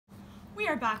We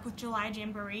are back with July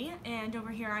Jamboree, and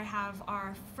over here I have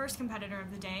our first competitor of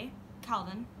the day,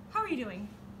 Calvin. How are you doing?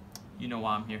 You know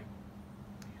why I'm here.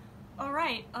 All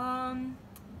right. How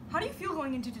do you feel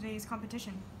going into today's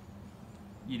competition?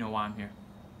 You know why I'm here.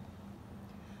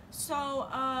 So,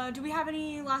 do we have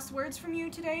any last words from you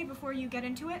today before you get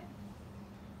into it?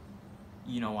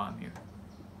 You know why I'm here.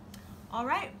 All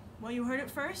right. Well, you heard it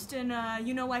first, and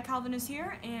you know why Calvin is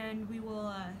here, and we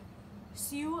will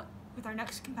see you with our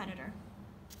next competitor.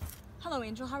 Hello,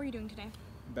 Angel. How are you doing today?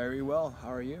 Very well.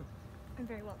 How are you? I'm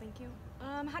very well, thank you.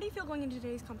 How do you feel going into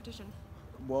today's competition?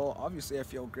 Well, obviously I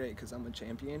feel great because I'm a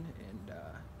champion and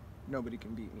nobody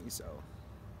can beat me, so.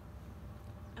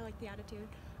 I like the attitude.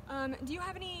 Do you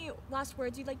have any last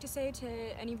words you'd like to say to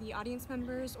any of the audience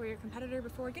members or your competitor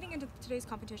before getting into today's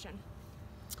competition?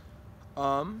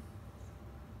 You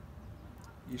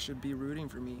should be rooting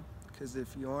for me because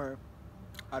if you aren't,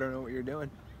 I don't know what you're doing.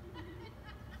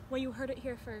 Well, you heard it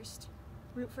here first.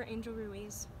 Root for Angel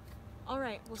Ruiz. All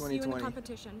right, we'll see you in the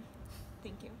competition.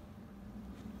 Thank you.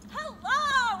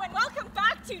 Hello, and welcome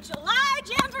back to July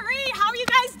Jamboree. How are you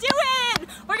guys doing?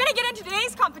 We're gonna get into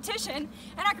today's competition,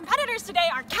 and our competitors today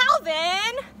are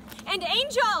Calvin and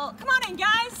Angel. Come on in,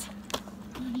 guys.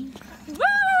 Woo!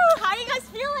 How are you guys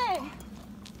feeling?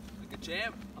 Like a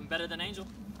champ. I'm better than Angel.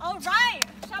 All right.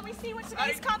 Shall we see what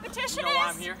today's competition is? You know why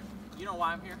I'm here. You know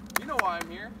why I'm here. You know why I'm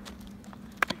here.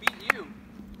 To beat you.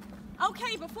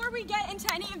 Okay, before we get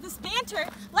into any of this banter,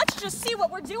 let's just see what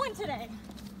we're doing today.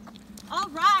 All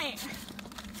right.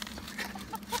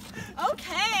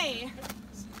 Okay.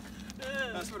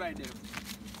 That's what I do.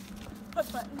 Push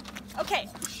button. Okay.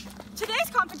 Today's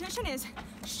competition is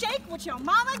shake what your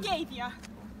mama gave you.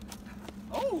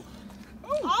 Oh.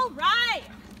 All right.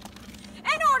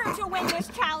 In order to win this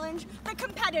challenge, the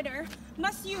competitor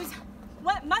must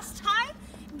tie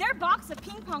their box of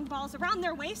ping pong balls around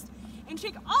their waist and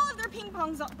shake all of their ping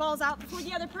pong balls out before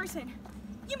the other person.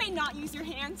 You may not use your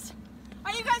hands.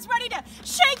 Are you guys ready to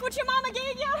shake what your mama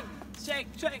gave you? Shake,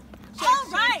 shake.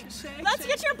 All right, let's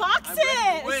get your boxes.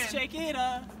 Shake it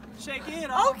up. Shake it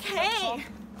up. Okay.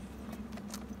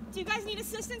 Do you guys need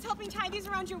assistance helping tie these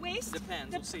around your waist?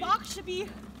 Depends. The We'll see. box should be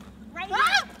right here.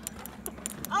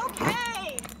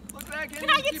 Okay. Look back in. Can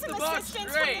I get some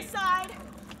assistance from the side?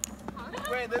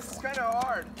 Wait, this is kind of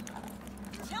hard.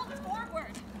 Tilt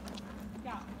forward.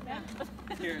 Yeah.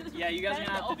 Here, yeah, you guys are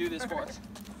gonna have to do this for us.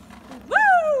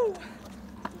 Woo!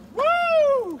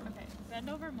 Woo! Okay, bend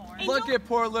over more. Angel? Look at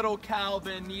poor little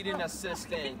Calvin needing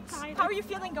assistance. How are you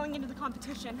feeling going into the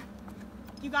competition?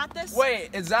 You got this? Wait,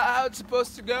 is that how it's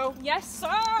supposed to go? Yes, sir.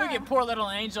 Look at poor little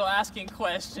Angel asking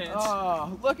questions.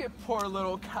 Oh, look at poor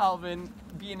little Calvin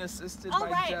being assisted by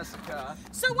right. Jessica.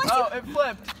 So once Oh, it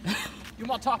flipped. You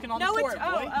want talking on No, the court, it's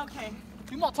boy? okay.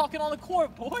 You want talking on the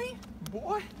court, boy?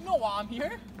 Boy, You know why I'm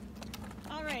here.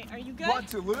 All right, are you good? want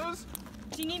to lose?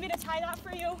 Do you need me to tie that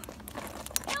for you?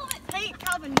 Wait,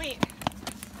 Calvin, wait.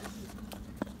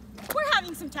 We're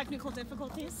having some technical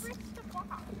difficulties.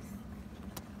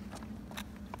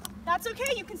 That's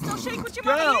okay, you can still shake what your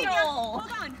mama gave you.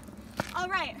 Hold on. All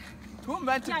right. Who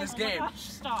invented this Oh my game? gosh,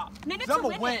 Stop. Minutes I'm to a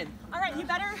win. win. All right, you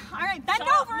better. All right, bend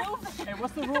Stop, over. move. Hey,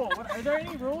 what's the rule? Are there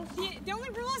any rules? The only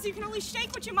rule is you can only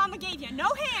shake what your mama gave you.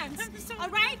 No hands. All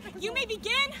right, you may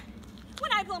begin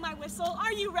when I blow my whistle.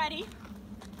 Are you ready?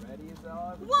 Ready as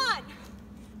all. 1,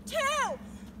 2.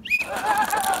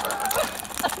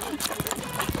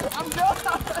 I'm done.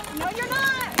 No, you're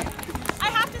not. I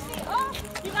have to see. Oh,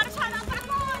 you gotta tie that back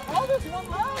on. Oh, there's one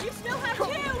left. You still have 2.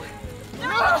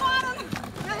 They're on the bottom.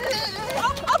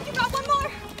 Oh, you got one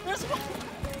more. There's one.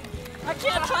 I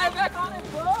can't tie it back on it,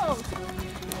 bro.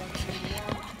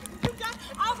 You got.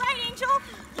 All right, Angel.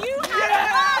 You have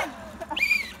won.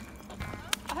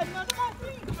 I had none of my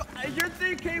feet. Your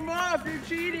thing came off. You're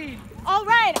cheating. All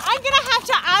right, I'm gonna have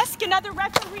to ask another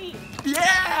referee.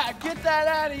 Yeah, get that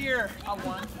out of here. I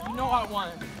won. You know I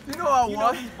won. You know I You know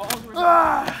won. these balls were...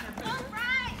 Ah. All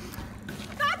right,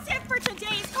 that's it for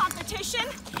today's competition.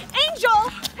 Angel,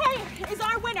 hey, is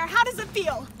our winner. How does it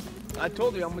feel? I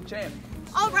told you I'm a champ.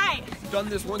 All right. Done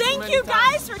this once too Thank many you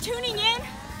times. guys for tuning in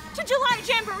to July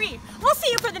Jamboree. We'll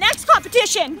see you for the next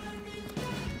competition.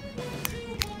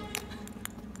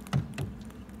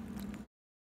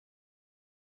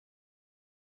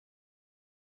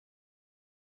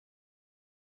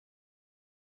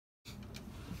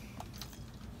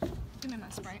 Give me my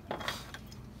Sprite.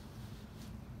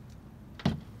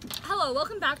 Hello,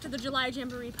 welcome back to the July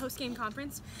Jamboree post-game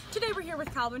conference. Today we're here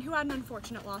with Calvin, who had an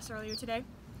unfortunate loss earlier today.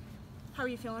 How are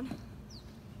you feeling?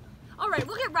 All right,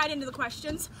 we'll get right into the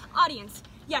questions. Audience,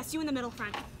 yes, you in the middle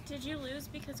front. Did you lose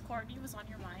because Courtney was on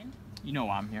your mind? You know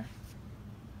why I'm here.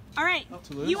 All right,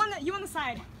 To lose? you on the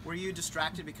side. Were you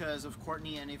distracted because of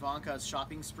Courtney and Ivanka's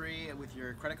shopping spree with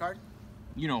your credit card?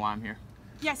 You know why I'm here.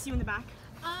 Yes, you in the back.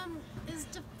 Is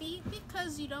defeat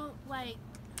because you don't like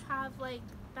have like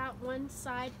that one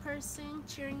side person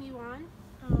cheering you on?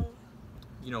 Oh.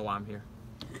 You know why I'm here.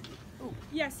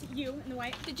 Yes, you in the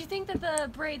white. Did you think that the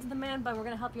braids and the man bun were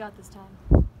going to help you out this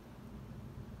time?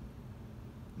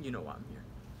 You know why I'm here.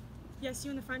 Yes,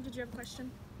 you in the front. Did you have a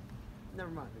question? Never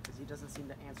mind, because he doesn't seem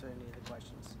to answer any of the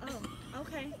questions. Oh,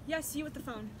 okay. Yes, you with the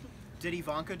phone. Did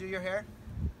Ivanka do your hair?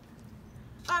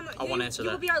 I won't answer You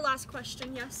that. will be our last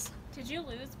question. Yes. Did you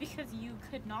lose because you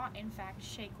could not, in fact,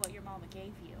 shake what your mama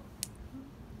gave you?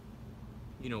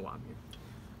 You know why I'm here.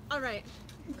 All right.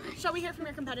 Shall we hear from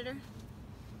your competitor?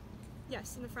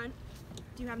 Yes, in the front.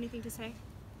 Do you have anything to say?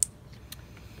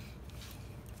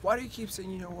 Why do you keep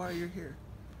saying you know why you're here?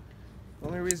 The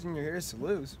only reason you're here is to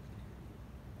lose.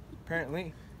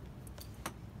 Apparently.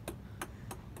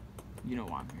 You know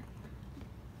why I'm here.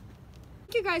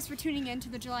 Thank you guys for tuning in to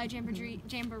the July Jamboree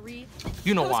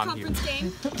You know why I'm here.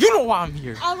 post-conference game. You know why I'm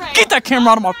here. All right. Get that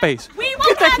camera out of my face. We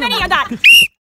won't have any of that.